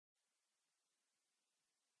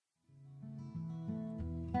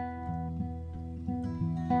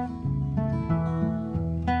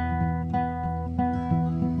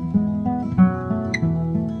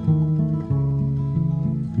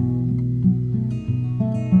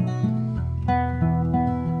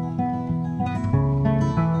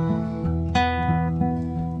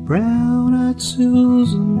Brown-eyed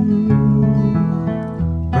Susan,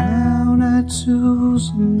 brown-eyed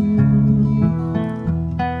Susan,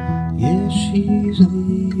 yeah, she's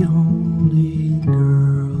the only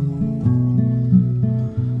girl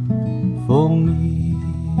for me.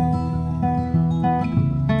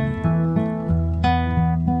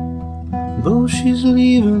 Though she's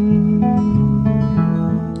leaving,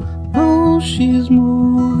 though she's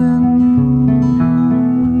moving,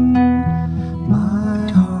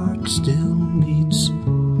 my heart still beats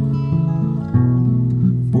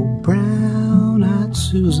for brown-eyed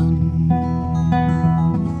Susan.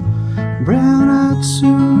 Brown-eyed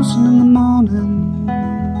Susan in the morning,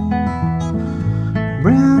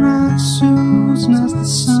 brown-eyed Susan as the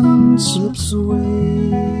sun slips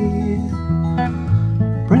away.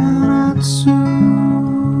 Brown-eyed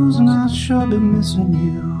Susan, I'll sure be missing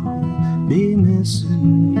you, be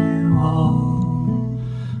missing you all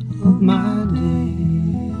of my days.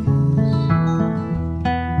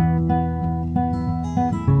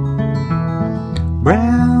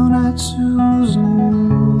 Brown-eyed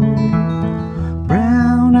Susan,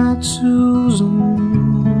 brown-eyed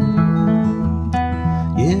Susan,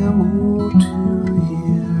 yeah, oh, to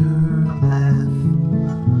hear her laugh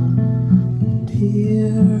and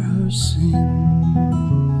hear her sing.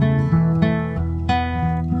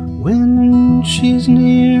 When she's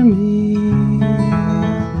near me,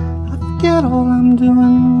 I forget all I'm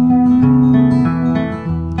doing,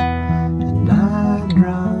 and I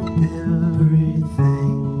drop everything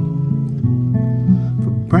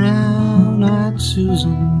for brown-eyed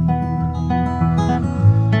Susan.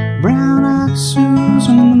 Brown-eyed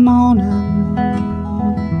Susan in the morning,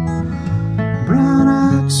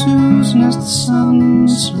 brown-eyed Susan as the sun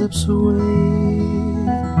slips away.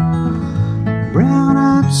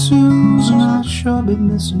 Brown-eyed Susan, I'll sure be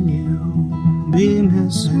missing you, be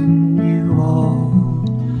missing you all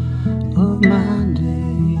of my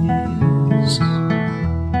days.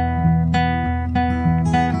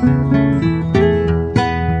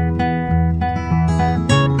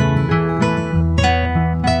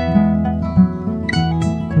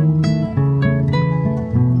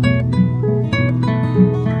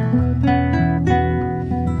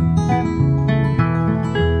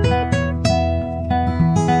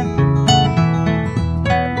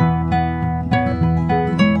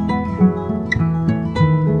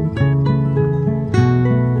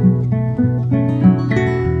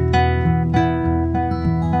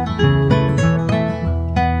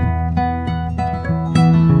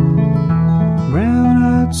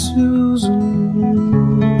 Brown-eyed Susan,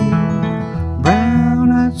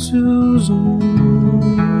 brown-eyed Susan,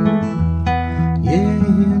 yeah,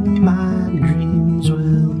 in my dreams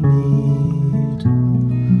we'll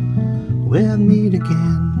meet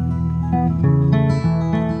again.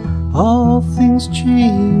 All things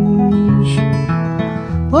change,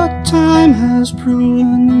 but time has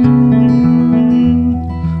proven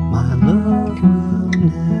my love will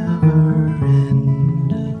never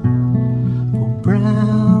end.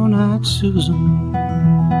 Brown-eyed Susan,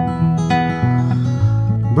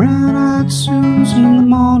 brown-eyed Susan in the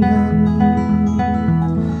morning,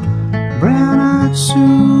 brown-eyed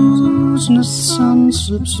Susan as the sun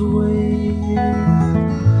slips away.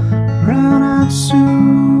 Brown-eyed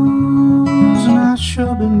Susan, I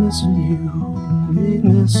sure be missing you, be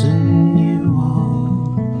missing you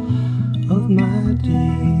all of my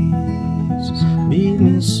days, be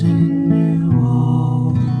missing you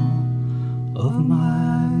all of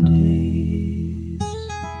my days.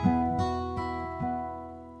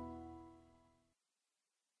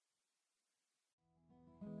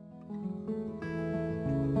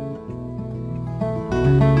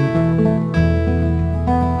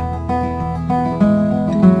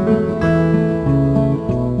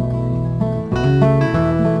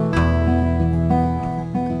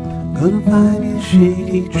 Gonna find me a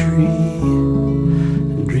shady tree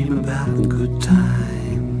and dream about the good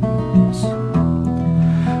times.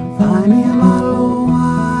 Find me a bottle of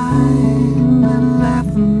wine and laugh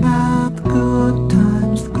about the good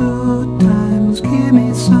times, the good times. Give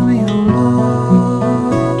me some of your love.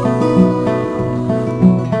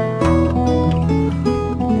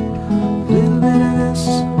 A little bit of this,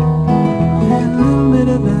 and a little bit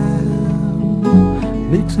of that.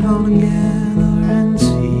 Mix it all together and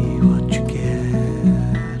see what you get.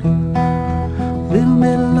 Little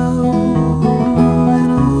bit of love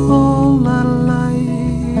and a whole lot of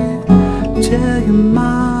life. Tell your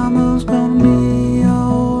mama's gonna be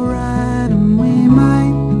alright, and we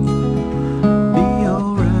might be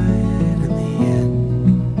alright in the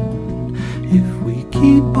end if we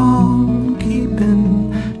keep on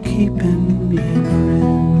keeping being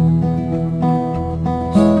friends.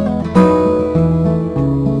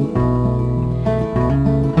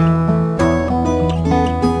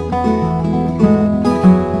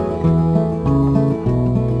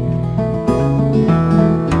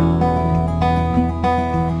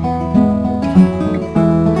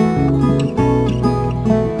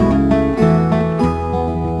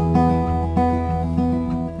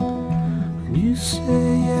 You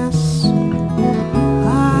say yes,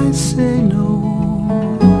 I say no.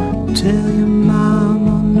 Tell your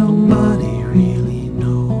mama nobody really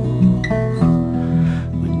knows.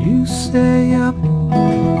 When you say up,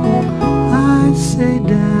 I say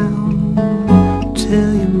down.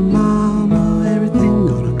 Tell your mama everything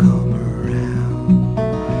gonna come around,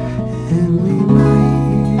 and we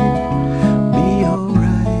might be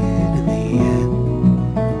alright in the end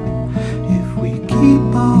if we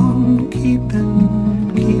keep on keeping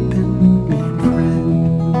being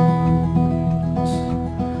friends.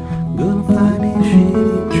 Gonna find a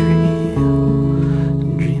shady tree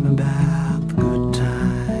and dream about the good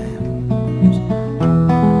times.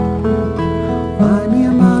 Find me a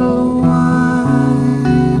bottle of wine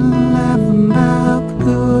and laugh about the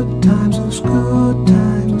good times, those good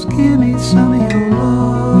times. Give me some of your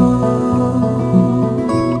love,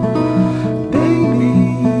 baby.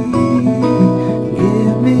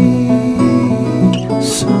 Give me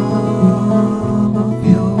some of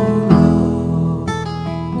your love.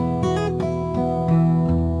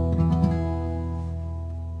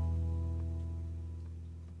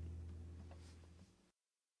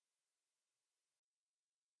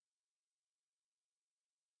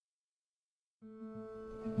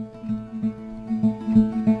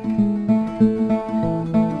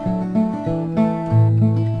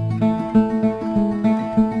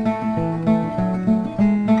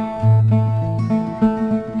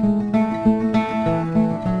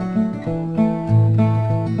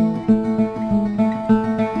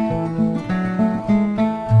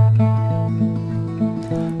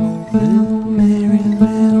 Little Mary,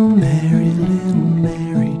 little Mary, little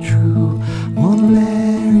Mary true. Wanna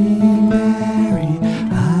marry, Mary,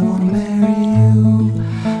 I wanna marry you.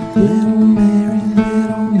 Little Mary,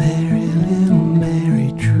 little Mary, little Mary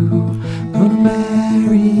true. Gonna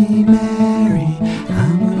marry, Mary,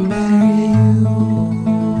 I'm gonna marry you.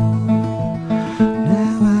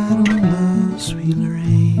 Now I don't love sweet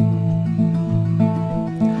Lorraine.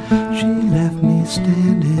 She left me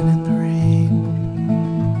standing in the rain.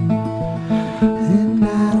 And I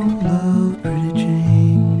don't love Pretty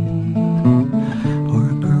Jane or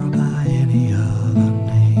a girl by any other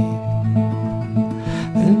name.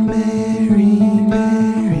 And Mary,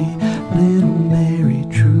 Mary, little Mary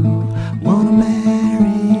true. Wanna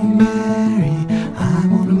marry, Mary, I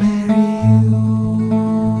wanna marry you.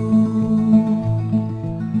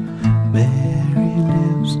 Mary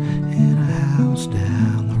lives in a house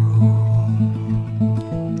down the road.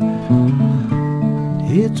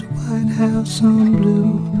 It's a white house on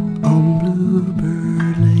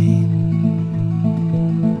Bluebird Lane.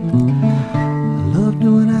 I loved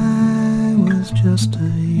her when I was just a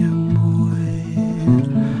young boy,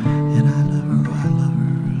 and I love her, I love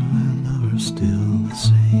her, I love her still the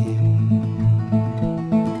same.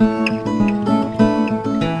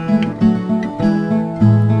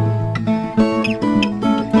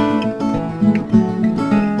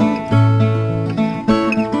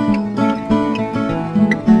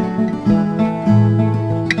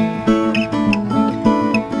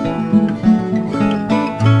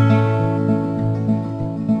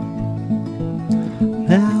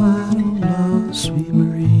 Now I don't love sweet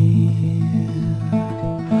Marie.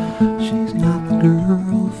 She's not the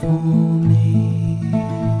girl for me.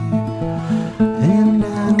 And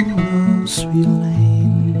I don't love sweet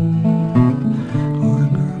Elaine or a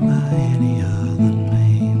girl by any other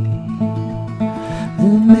name.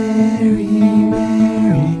 And Mary,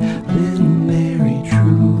 Mary, little Mary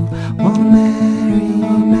true. Wanna marry,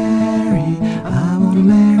 Mary, I wanna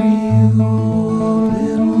marry you.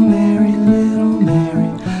 Little Mary, little Mary,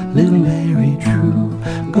 little Mary true.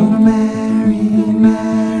 Gonna marry,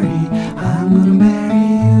 Mary, I'm gonna marry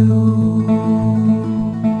you.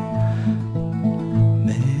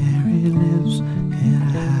 Mary lives in a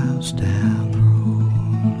house down the road.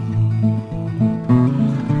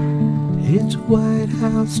 It's a white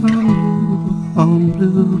house on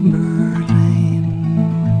Bluebird Lane.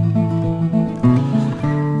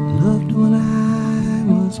 Loved her when I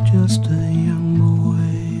was just a young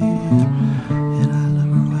boy, and I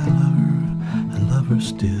love her, I love her, I love her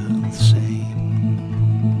still.